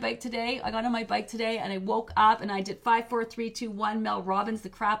got on my bike today and I woke up and I did 5, 4, 3, 2, 1 Mel Robbins, the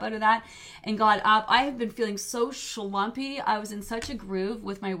crap out of that, and got up. I have been feeling so schlumpy. I was in such a groove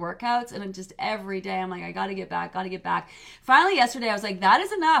with my workouts, and just every day I'm like, I gotta get back. Finally yesterday I was like, that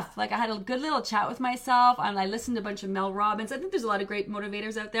is enough. I had a good little chat with myself. I listened to a bunch of Mel Robbins. I think there's a lot of great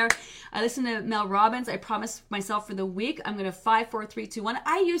motivators out there. I listened to Mel Robbins. I promised myself for the week, I'm going to 5, 4, 3, 2, 1.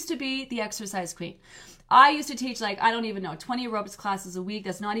 I used to be the exercise queen. I used to teach 20 aerobics classes a week.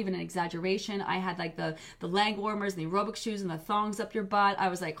 That's not even an exaggeration. I had the leg warmers and the aerobic shoes and the thongs up your butt. I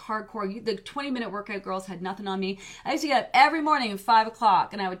was hardcore. The 20-minute workout girls had nothing on me. I used to get up every morning at 5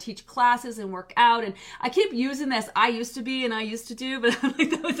 o'clock and I would teach classes and work out. And I keep using this I used to be and I used to do, but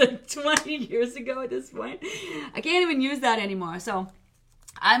that was 20 years ago at this point. I can't even use that anymore. So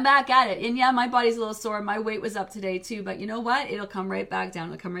I'm back at it. And yeah, my body's a little sore. My weight was up today too, but you know what? It'll come right back down.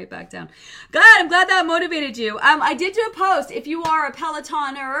 Good. I'm glad that motivated you. I did do a post. If you are a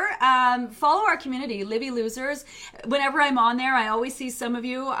Pelotoner, follow our community, Libby Losers. Whenever I'm on there, I always see some of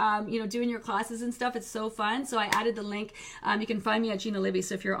you, doing your classes and stuff. It's so fun. So I added the link. You can find me at Gina Libby.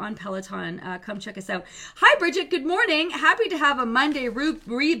 So if you're on Peloton, come check us out. Hi, Bridget. Good morning. Happy to have a Monday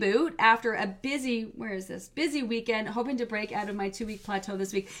reboot after a busy weekend. Hoping to break out of my 2-week plateau this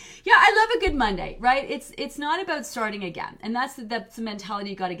this week. Yeah, I love a good Monday, right? It's not about starting again. And that's the mentality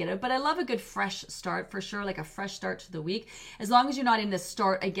you got to get out. But I love a good fresh start for sure, like a fresh start to the week. As long as you're not in the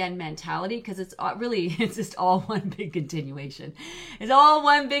start again mentality, because it's just all one big continuation. It's all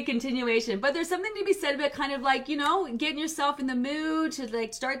one big continuation. But there's something to be said about kind of like, getting yourself in the mood to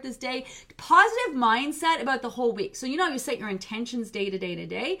like start this day. Positive mindset about the whole week. So you set your intentions day to day to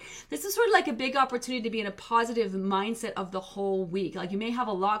day. This is sort of like a big opportunity to be in a positive mindset of the whole week. Like you may have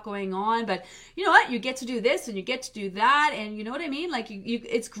a lot going on, but you know what? You get to do this and you get to do that, and you know what I mean? Like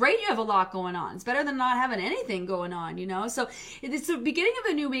it's great you have a lot going on. It's better than not having anything going on, So it's the beginning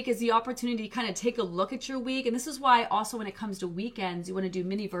of a new week is the opportunity to kind of take a look at your week. And this is why also when it comes to weekends, you want to do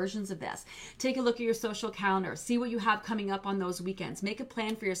mini versions of this. Take a look at your social calendar. See what you have coming up on those weekends. Make a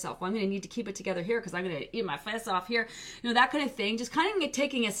plan for yourself. Well, I'm going to need to keep it together here because I'm going to eat my face off here. That kind of thing. Just kind of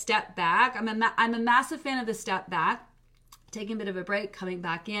taking a step back. I'm a massive fan of the step back. Taking a bit of a break, coming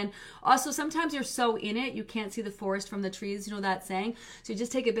back in. Also, sometimes you're so in it, you can't see the forest from the trees, that saying. So you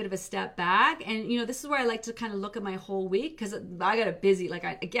just take a bit of a step back. And, this is where I like to kind of look at my whole week because I got a busy,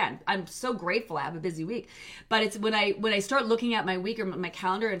 I'm so grateful I have a busy week. But it's when I start looking at my week or my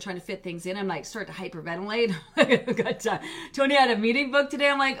calendar and trying to fit things in, I'm like, start to hyperventilate. I've got time. Tony had a meeting booked today.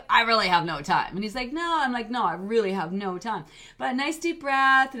 I'm like, I really have no time. And he's like, no. I'm like, no, I really have no time. But a nice deep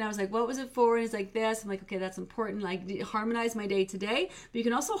breath. And I was like, what was it for? And he's like, this. I'm like, okay, that's important. Like, harmonize my day today, but you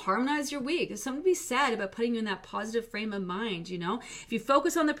can also harmonize your week. There's something to be said about putting you in that positive frame of mind. If you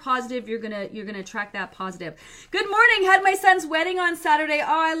focus on the positive, you're gonna attract that positive. Good morning. Had my son's wedding on Saturday. Oh,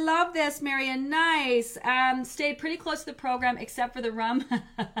 I love this, Marion. Nice. Stayed pretty close to the program except for the rum,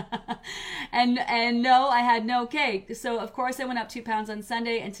 and no, I had no cake. So of course I went up 2 pounds on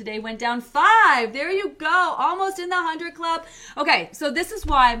Sunday, and today went down 5. There you go. Almost in the 100 club. Okay, so this is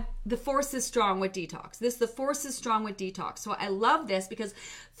why the force is strong with detox. The force is strong with detox. So I love this because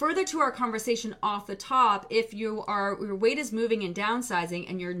further to our conversation off the top, if your weight is moving and downsizing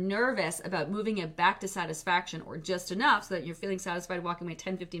and you're nervous about moving it back to satisfaction or just enough so that you're feeling satisfied walking away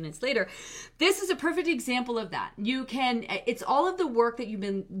 10, 15 minutes later, this is a perfect example of that. It's all of the work that you've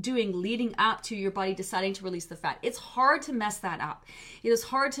been doing leading up to your body deciding to release the fat. It's hard to mess that up. It is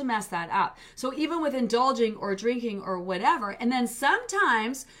hard to mess that up. So even with indulging or drinking or whatever, and then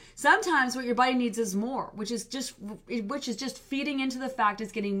sometimes what your body needs is more, which is just feeding into the fact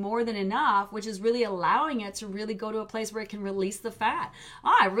it's getting more than enough, which is really allowing it to really go to a place where it can release the fat.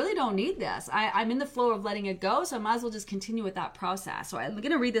 I really don't need this. I'm in the flow of letting it go, so I might as well just continue with that process. So I'm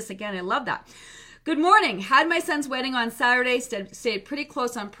going to read this again. I love that. Good morning. Had my son's wedding on Saturday. Stayed pretty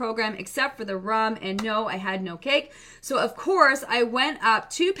close on program except for the rum, and no, I had no cake. So of course I went up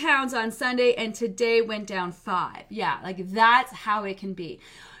 2 pounds on Sunday, and today went down 5. Yeah, like that's how it can be.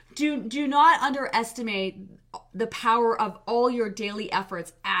 Do not underestimate the power of all your daily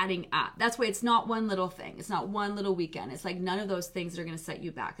efforts adding up. That's why it's not one little thing. It's not one little weekend. It's like none of those things that are going to set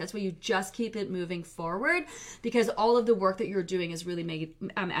you back. That's why you just keep it moving forward, because all of the work that you're doing is really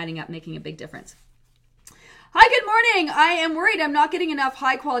adding up, making a big difference. Hi, good morning. I am worried I'm not getting enough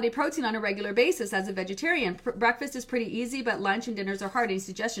high quality protein on a regular basis as a vegetarian. Breakfast is pretty easy, but lunch and dinners are hard. Any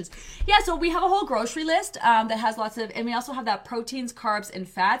suggestions? Yeah, so we have a whole grocery list that has lots of, and we also have that proteins, carbs, and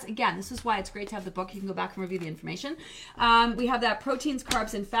fats. Again, this is why it's great to have the book. You can go back and review the information. We have that proteins,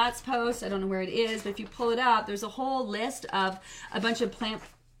 carbs, and fats post. I don't know where it is, but if you pull it up, there's a whole list of a bunch of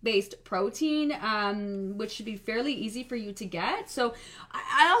plant-based protein, which should be fairly easy for you to get. So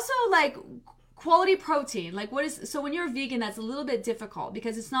I also like quality protein. Like so when you're a vegan, that's a little bit difficult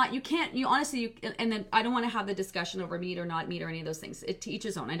because it's not, and then I don't want to have the discussion over meat or not meat or any of those things. To each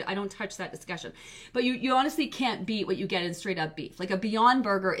his own. I don't touch that discussion. But you honestly can't beat what you get in straight up beef. Like a Beyond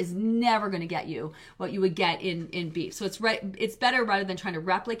Burger is never going to get you what you would get in beef. So it's better, rather than trying to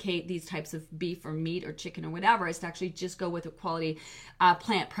replicate these types of beef or meat or chicken or whatever, is to actually just go with a quality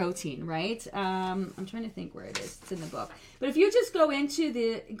plant protein, right? I'm trying to think where it is. It's in the book. But if you just go into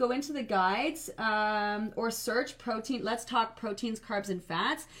the guides, or search protein, let's talk proteins, carbs, and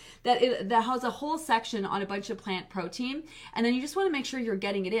fats, that has a whole section on a bunch of plant protein, and then you just want to make sure you're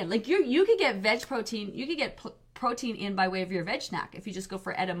getting it in. Like you could get veg protein, you could get protein in by way of your veg snack if you just go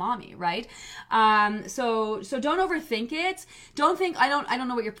for edamame, right? So don't overthink it. Don't think, I don't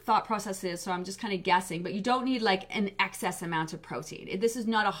know what your thought process is, so I'm just kind of guessing, but you don't need like an excess amount of protein. This is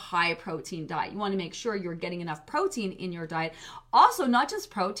not a high protein diet. You want to make sure you're getting enough protein in your diet. Also, not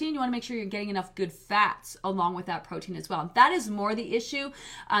just protein, you want to make sure you're getting enough good fats along with that protein as well. That is more the issue,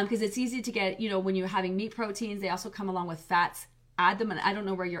 because it's easy to get, when you're having meat proteins, they also come along with fats. Add them, and I don't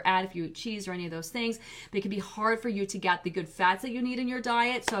know where you're at if you eat cheese or any of those things, but it can be hard for you to get the good fats that you need in your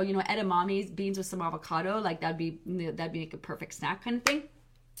diet. So edamame, beans with some avocado, like that'd be like a perfect snack kind of thing.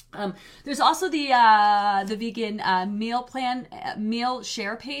 There's also the vegan meal plan, meal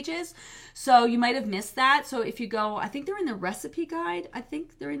share pages. So you might have missed that. So if you go, I think they're in the recipe guide.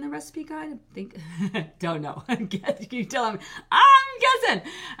 Don't know. You tell them, I'm guessing.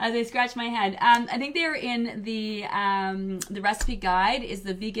 They scratch my head. I think they're in the recipe guide is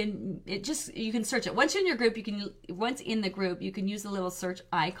the vegan. You can search it. Once you're in your group, you can use the little search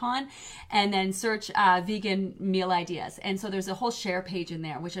icon and then search vegan meal ideas. And so there's a whole share page in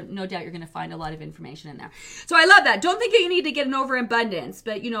there, which no doubt you're going to find a lot of information in there. So I love that. Don't think that you need to get an overabundance,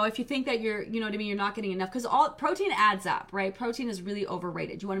 but if you think that you're not getting enough, because all protein adds up, right? Protein is really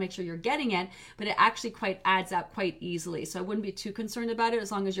overrated. You want to make sure you're getting it, but it actually adds up quite easily. So I wouldn't be too concerned about it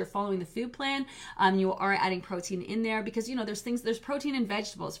as long as you're following the food plan. You are adding protein in there because there's protein in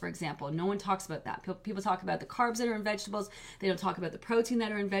vegetables, for example. No one talks about that. People talk about the carbs that are in vegetables. They don't talk about the protein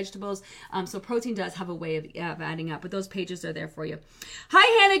that are in vegetables. So protein does have a way of adding up, but those pages are there for you.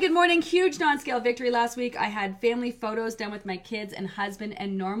 Hi, Hannah. Good morning. Huge non-scale victory last week. I had family photos done with my kids and husband,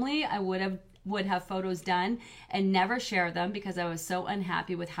 and normally I would have photos done and never share them because I was so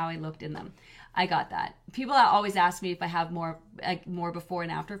unhappy with how I looked in them. I got that. People always ask me if I have more before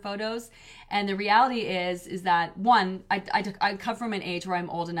and after photos. And the reality is that one, I come from an age where I'm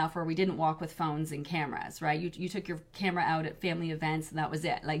old enough where we didn't walk with phones and cameras, right? You took your camera out at family events and that was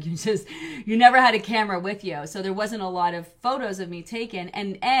it. Like you never had a camera with you. So there wasn't a lot of photos of me taken.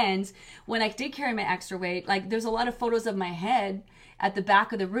 And when I did carry my extra weight, like there's a lot of photos of my head at the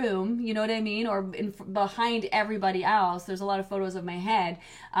back of the room, you know what I mean? Or behind everybody else. There's a lot of photos of my head,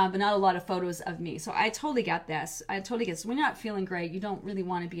 but not a lot of photos of me. So I totally get this. When you're not feeling great, you don't really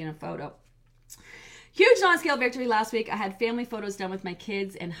want to be in a photo. Huge non-scale victory last week. I had family photos done with my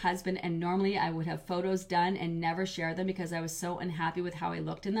kids and husband, and normally I would have photos done and never share them because I was so unhappy with how I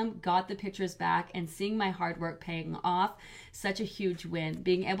looked in them. Got the pictures back and seeing my hard work paying off, such a huge win.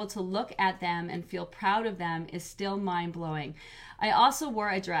 Being able to look at them and feel proud of them is still mind-blowing. I also wore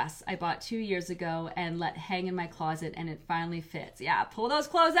a dress I bought 2 years ago and let hang in my closet, and it finally fits. Yeah, pull those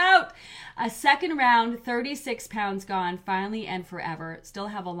clothes out. A second round, 36 pounds gone, finally and forever. Still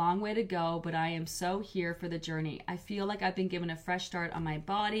have a long way to go, but I am so here for the journey. I feel like I've been given a fresh start on my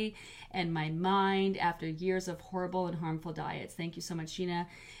body and my mind after years of horrible and harmful diets. Thank you so much, Gina,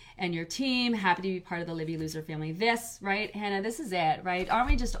 and your team. Happy to be part of the Live You Loser family. This, right, Hannah, this is it, right? Aren't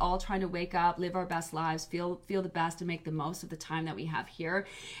we just all trying to wake up, live our best lives, feel the best, and make the most of the time that we have here?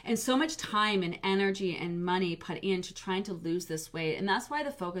 And so much time and energy and money put into trying to lose this weight. And that's why the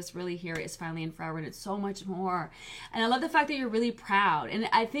focus really here is finally and forever, and it's so much more. And I love the fact that you're really proud. And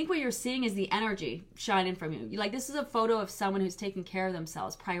I think what you're seeing is the energy shining from you. Like, this is a photo of someone who's taking care of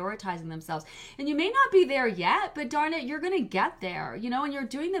themselves, prioritizing themselves. And you may not be there yet, but darn it, you're going to get there, and you're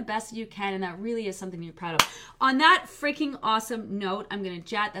doing the best you can, and that really is something you're proud of. On that freaking awesome note, I'm going to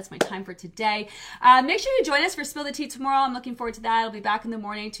jet. That's my time for today. Make sure you join us for Spill the Tea tomorrow. I'm looking forward to that. I'll be back in the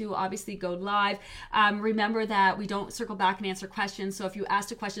morning to obviously go live. Remember that we don't circle back and answer questions, so if you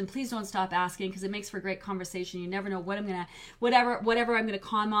asked a question, please don't stop asking because it makes for great conversation. You never know what whatever I'm going to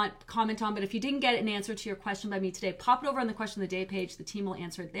comment on, but if you didn't get an answer to your question by me today, pop it over on the question of the day page. The team will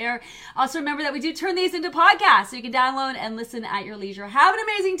answer it there. Also remember that we do turn these into podcasts, so you can download and listen at your leisure. Have an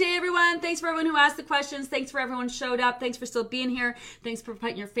amazing day, everyone. Thanks for everyone who asked the questions. Thanks for everyone who showed up. Thanks for still being here. Thanks for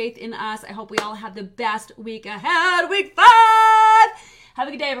putting your faith in us. I hope we all have the best week ahead. Week 5. Have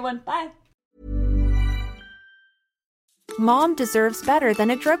a good day, everyone. Bye. Mom deserves better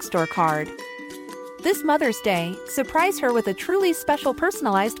than a drugstore card. This Mother's Day, surprise her with a truly special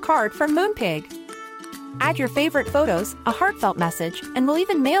personalized card from Moonpig. Add your favorite photos, a heartfelt message, and we'll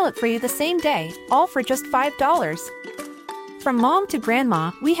even mail it for you the same day, all for just $5. From mom to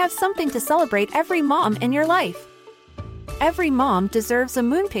grandma, we have something to celebrate every mom in your life. Every mom deserves a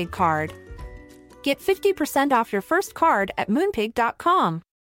Moonpig card. Get 50% off your first card at moonpig.com.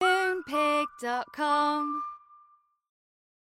 Moonpig.com